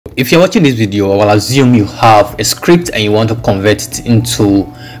If you're watching this video, I will assume you have a script and you want to convert it into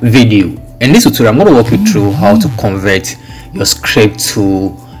video. In this tutorial, I'm going to walk you through how to convert your script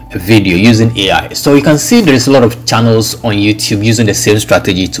to a video using AI. So you can see there is a lot of channels on YouTube using the same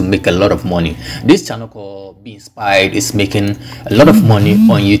strategy to make a lot of money. This channel called Be Inspired is making a lot of money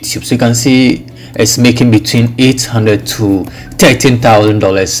on YouTube. So you can see it's making between $800 to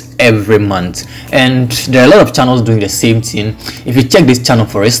 $13,000 every month, and there are a lot of channels doing the same thing. If you check this channel,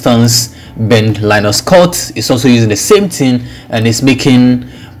 for instance, Ben Linus Scott is also using the same thing and it's making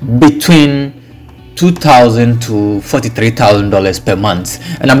between $2,000 to $43,000 per month.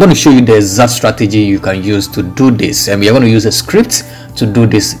 And I'm going to show you the exact strategy you can use to do this, and we are going to use a script to do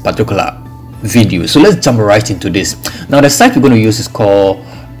this particular video. So let's jump right into this. Now the site we're going to use is called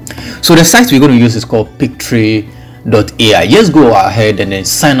Pictree.ai. Just go ahead and then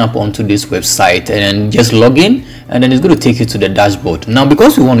sign up onto this website and then just log in, and then it's going to take you to the dashboard. Now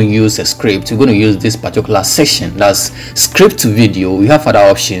because we want to use a script, we're going to use this particular section, that's script to video. We have other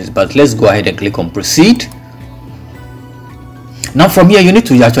options, but let's go ahead and click on proceed. Now from here you need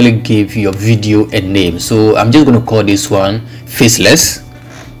to actually give your video a name, so I'm just going to call this one faceless,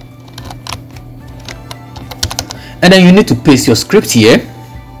 and then you need to paste your script here,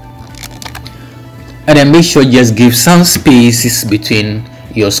 and then make sure you just give some spaces between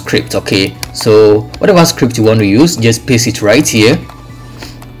your script. Okay, so whatever script you want to use, just paste it right here,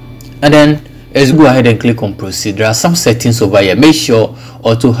 and then let's go ahead and click on proceed. There are some settings over here. Make sure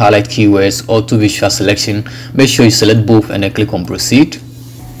auto highlight keywords, auto visual selection, make sure you select both and then click on proceed.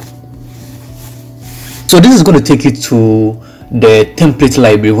 So this is going to take you to the template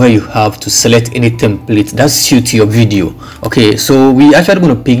library where you have to select any template that suits your video. Okay, so we actually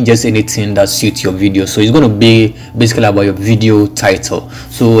going to pick just anything that suits your video. So it's going to be basically about your video title.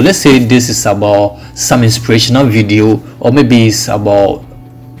 So let's say this is about some inspirational video, or maybe it's about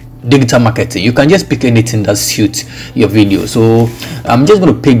digital marketing. You can just pick anything that suits your video. So I'm just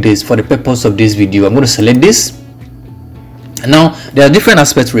going to pick this for the purpose of this video. I'm going to select this. Now there are different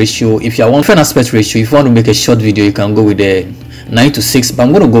aspect ratio. If you want different aspect ratio, if you want to make a short video, you can go with the 9:6, but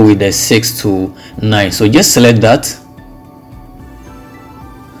I'm going to go with the 6:9. So just select that,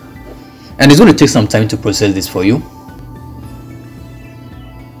 and it's going to take some time to process this for you.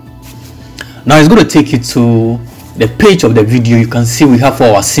 Now it's going to take you to the page of the video. You can see we have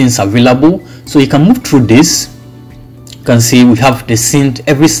all our scenes available, so you can move through this. You can see we have the scene,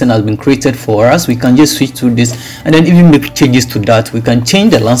 every scene has been created for us. We can just switch through this and then even make changes to that. We can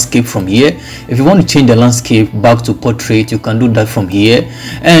change the landscape from here. If you want to change the landscape back to portrait, you can do that from here,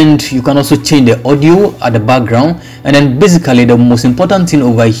 and you can also change the audio at the background. And then basically the most important thing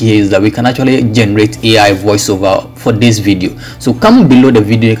over here is that we can actually generate AI voiceover for this video. So come below the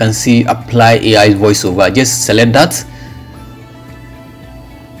video, you can see apply AI voiceover. Just select that,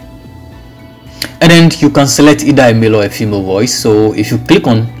 and then you can select either a male or a female voice. So if you click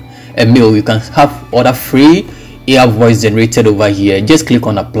on a male, you can have other free AI voice generated over here. Just click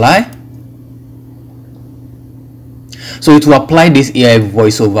on apply. So it will apply this AI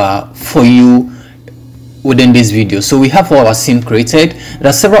voiceover for you within this video. So we have all our scene created. There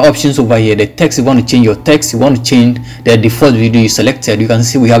are several options over here. The text, you want to change your text, you want to change the default video you selected. You can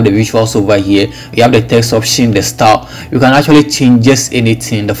see we have the visuals over here. We have the text option, the style. You can actually change just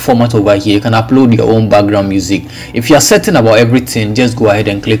anything, the format over here. You can upload your own background music. If you are certain about everything, just go ahead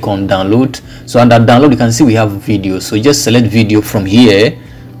and click on download. So under download, you can see we have video. So just select video from here,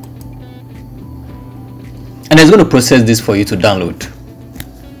 and it's going to process this for you to download.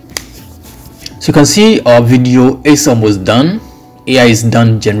 So you can see our video is almost done. AI is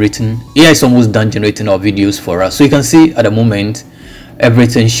almost done generating our videos for us. So you can see at the moment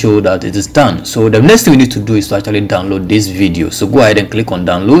everything show that it is done. So the next thing we need to do is to actually download this video. So go ahead and click on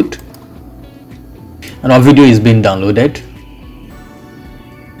download, and our video is being downloaded.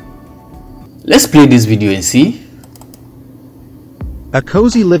 Let's play this video and see. A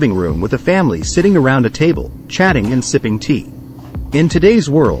cozy living room with a family sitting around a table, chatting and sipping tea. In today's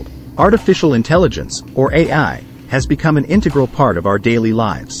world, artificial intelligence, or AI, has become an integral part of our daily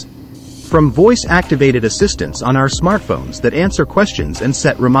lives. From voice-activated assistants on our smartphones that answer questions and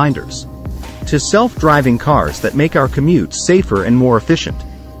set reminders, to self-driving cars that make our commutes safer and more efficient,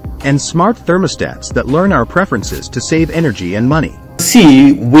 and smart thermostats that learn our preferences to save energy and money.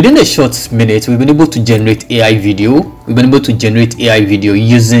 See, within a short minute, we've been able to generate AI video. We've been able to generate AI video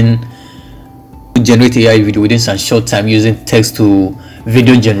within some short time using text to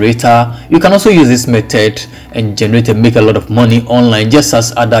video generator. You can also use this method and generate and make a lot of money online, just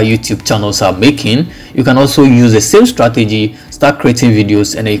as other YouTube channels are making. You can also use the same strategy, start creating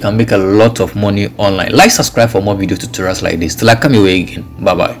videos, and then you can make a lot of money online. Like, subscribe for more video tutorials like this. Till I come your way again.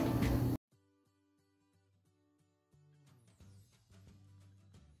 Bye bye.